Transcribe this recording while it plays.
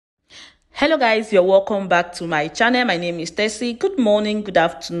Hello guys, you're welcome back to my channel. My name is Tessie. Good morning, good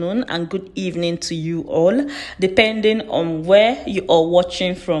afternoon, and good evening to you all, depending on where you are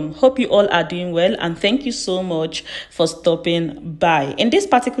watching from. Hope you all are doing well, and thank you so much for stopping by. In this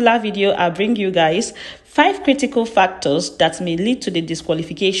particular video, I bring you guys 5 critical factors that may lead to the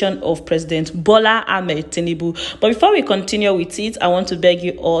disqualification of President Bola Ahmed Tinubu. But before we continue with it, I want to beg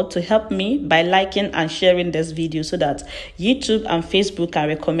you all to help me by liking and sharing this video so that YouTube and Facebook can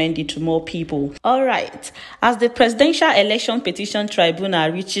recommend it to more people. All right, as the Presidential Election Petition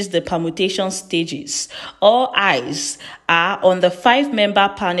Tribunal reaches the permutation stages, all eyes are on the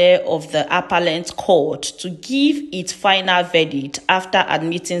 5-member panel of the appellate court to give its final verdict after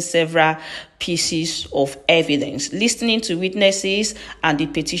admitting several pieces of evidence, listening to witnesses and the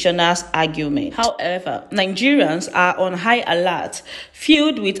petitioner's argument. However, Nigerians are on high alert,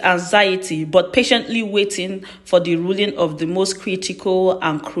 filled with anxiety, but patiently waiting for the ruling of the most critical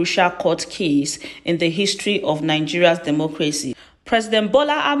and crucial court case in the history of Nigeria's democracy. President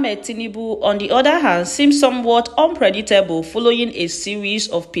Bola Ahmed Tinubu, on the other hand, seems somewhat unpredictable following a series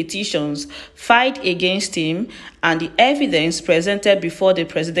of petitions filed against him and the evidence presented before the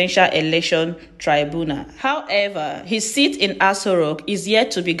Presidential Election Tribunal. However, his seat in Aso Rock is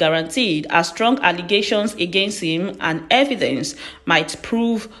yet to be guaranteed, as strong allegations against him and evidence might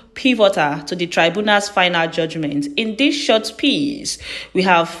prove pivotal to the tribunal's final judgment. In this short piece, we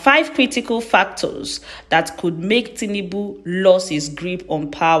have 5 critical factors that could make Tinubu lose his grip on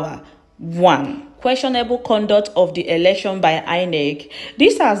power. 1. Questionable conduct of the election by INEC.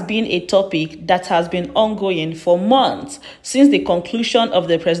 This has been a topic that has been ongoing for months since the conclusion of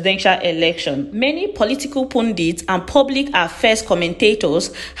the presidential election. Many political pundits and public affairs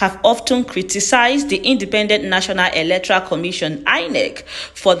commentators have often criticized the Independent National Electoral Commission (INEC)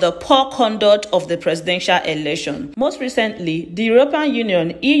 for the poor conduct of the presidential election. Most recently, the European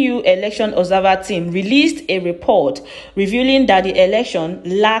Union (EU) Election Observer Team released a report revealing that the election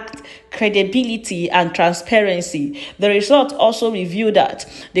lacked credibility and transparency. The result also revealed that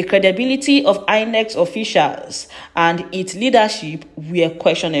the credibility of INEC's officials and its leadership were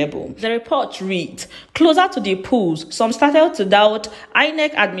questionable. The report reads, closer to the polls, some started to doubt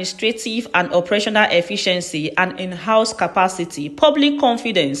INEC administrative and operational efficiency and in-house capacity. Public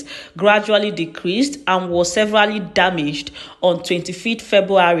confidence gradually decreased and was severely damaged on 25th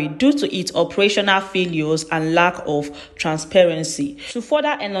February due to its operational failures and lack of transparency. To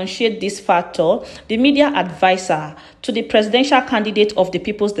further enunciate this factor, the media advisor to the presidential candidate of the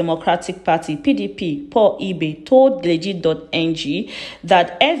People's Democratic Party (PDP), Paul Ibe, told legit.ng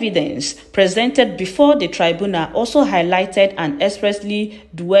that evidence presented before the tribunal also highlighted and expressly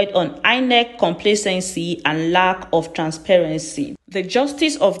dwelled on INEC complacency and lack of transparency. The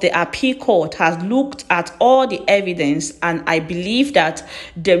Justice of the Appeal Court has looked at all the evidence, and I believe that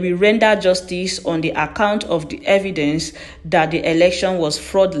they will render justice on the account of the evidence that the election was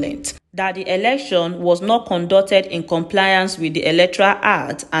fraudulent, that the election was not conducted in compliance with the Electoral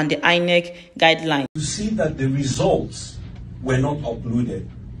Act and the INEC guidelines. You see that the results were not uploaded.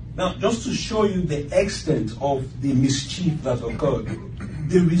 Now, just to show you the extent of the mischief that occurred,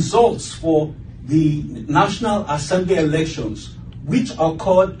 the results for the National Assembly elections, which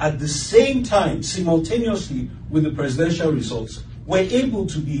occurred at the same time, simultaneously with the presidential results, were able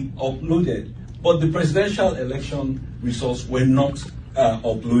to be uploaded, but the presidential election results were not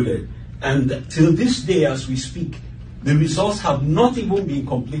uploaded. And till this day, as we speak, the results have not even been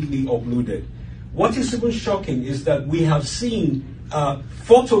completely uploaded. What is even shocking is that we have seen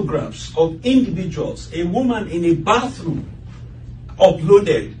photographs of individuals, a woman in a bathroom,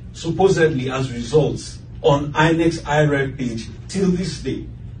 uploaded supposedly as results on INEC's IREV page till this day.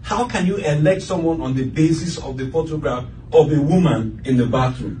 How can you elect someone on the basis of the photograph of a woman in the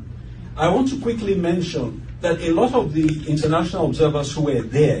bathroom? I want to quickly mention that a lot of the international observers who were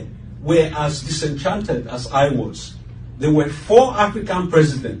there were as disenchanted as I was. There were 4 African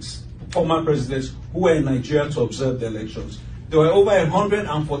presidents, former presidents, who were in Nigeria to observe the elections. There were over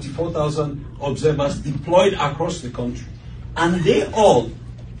 144,000 observers deployed across the country, and they all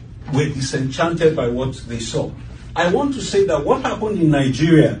were disenchanted by what they saw. I want to say that what happened in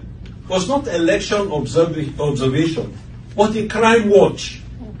Nigeria was not election observation, but a crime watch.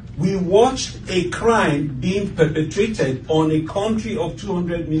 We watched a crime being perpetrated on a country of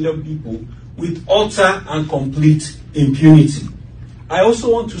 200 million people with utter and complete impunity. I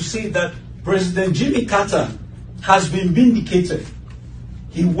also want to say that President Jimmy Carter has been vindicated.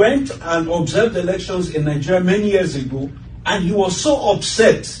 He went and observed elections in Nigeria many years ago, and he was so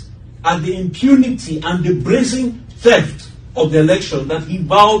upset at the impunity and the brazen theft of the election that he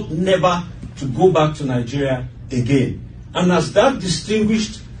vowed never to go back to Nigeria again. And as that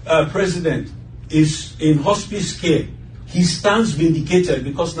distinguished president is in hospice care, he stands vindicated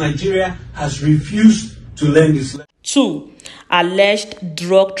because Nigeria has refused to learn his lesson. 2. Alleged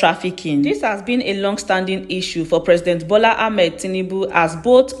drug trafficking. This has been a long-standing issue for President Bola Ahmed Tinubu as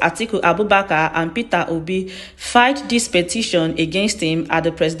both Atiku Abubakar and Peter Obi fight this petition against him at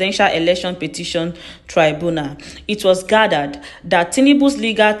the Presidential Election Petition Tribunal. It was gathered that Tinubu's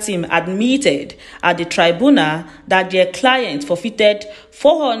legal team admitted at the tribunal that their client forfeited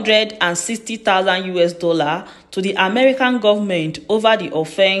 $460,000 to the American government over the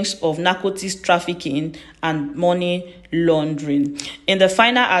offense of narcotics trafficking and money laundering. In the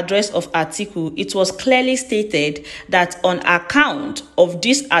final address of Atiku, it was clearly stated that on account of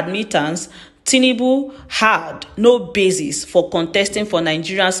this admittance, Tinubu had no basis for contesting for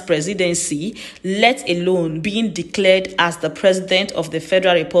Nigeria's presidency, let alone being declared as the president of the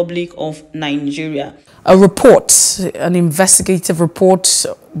Federal Republic of Nigeria. A report, an investigative report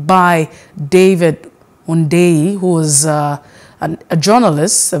by David Ondei, who was a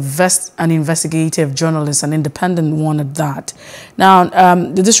journalist, an investigative journalist, an independent one at that. Now,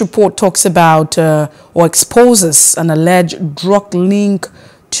 this report talks about or exposes an alleged drug link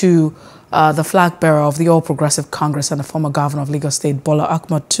to the flag bearer of the All Progressive Congress and the former governor of Lagos State, Bola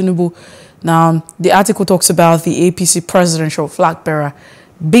Ahmed Tinubu. Now, the article talks about the APC presidential flag bearer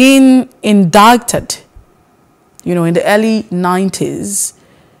being indicted, in the early 90s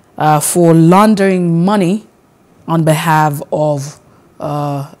for laundering money on behalf of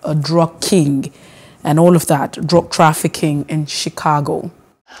a drug king and all of that, drug trafficking in Chicago.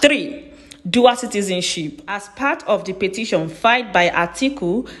 3. Dual citizenship. As part of the petition filed by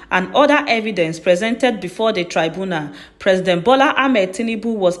Atiku and other evidence presented before the tribunal, President Bola Ahmed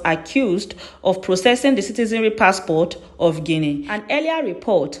Tinubu was accused of processing the citizenry passport of Guinea. An earlier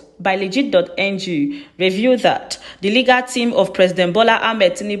report by legit.ng revealed that the legal team of President Bola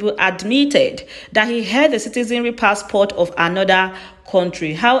Ahmed Tinubu admitted that he held the citizenry passport of another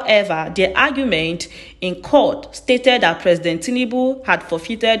country. However, their argument in court stated that President Tinubu had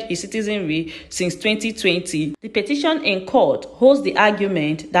forfeited his citizenry since 2020. The petition in court holds the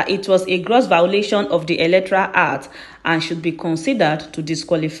argument that it was a gross violation of the Electoral Act and should be considered to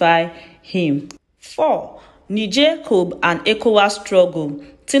disqualify him. 4. Niger coup and ECOWAS struggle.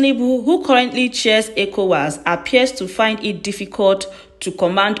 Tinubu, who currently chairs ECOWAS, appears to find it difficult to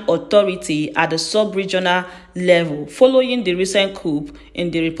command authority at the sub-regional level following the recent coup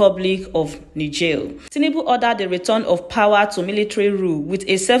in the Republic of Niger. Tinubu ordered the return of power to military rule with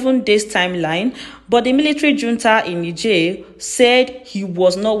a 7-day timeline, but the military junta in Niger said he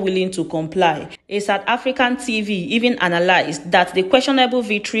was not willing to comply. A South African TV even analyzed that the questionable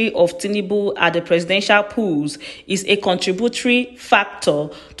victory of Tinubu at the presidential polls is a contributory factor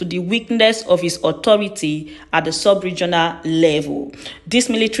to the weakness of his authority at the sub-regional level. These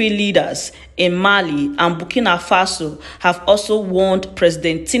military leaders in Mali and Burkina Faso have also warned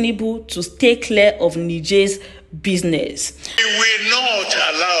President Tinubu to stay clear of Niger's business. We will not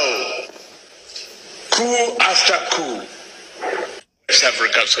allow coup after coup. West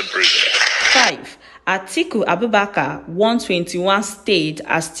Africa President. 5. Atiku Abubakar won 21 states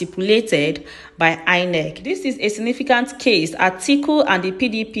as stipulated by INEC. This is a significant case Atiku and the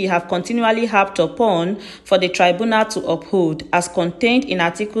PDP have continually harped upon for the tribunal to uphold, as contained in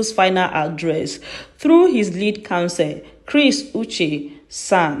Atiku's final address. Through his lead counsel, Chris Uche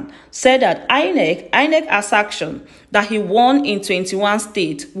San, said that INEC assertion that he won in 21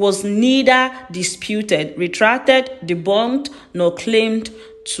 states was neither disputed, retracted, debunked, nor claimed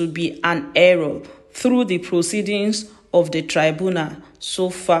to be an error through the proceedings of the tribunal so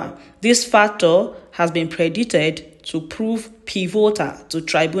far. This factor has been predicted to prove pivotal to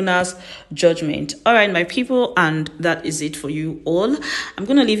tribunal's judgment. All right, my people, and that is it for you all. I'm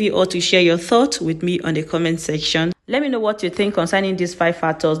going to leave you all to share your thoughts with me on the comment section. Let me know what you think concerning these 5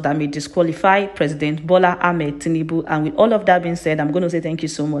 factors that may disqualify President Bola Ahmed Tinubu. And with all of that being said, I'm going to say thank you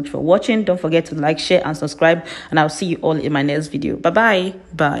so much for watching. Don't forget to like, share, and subscribe. And I'll see you all in my next video. Bye-bye.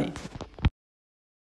 Bye.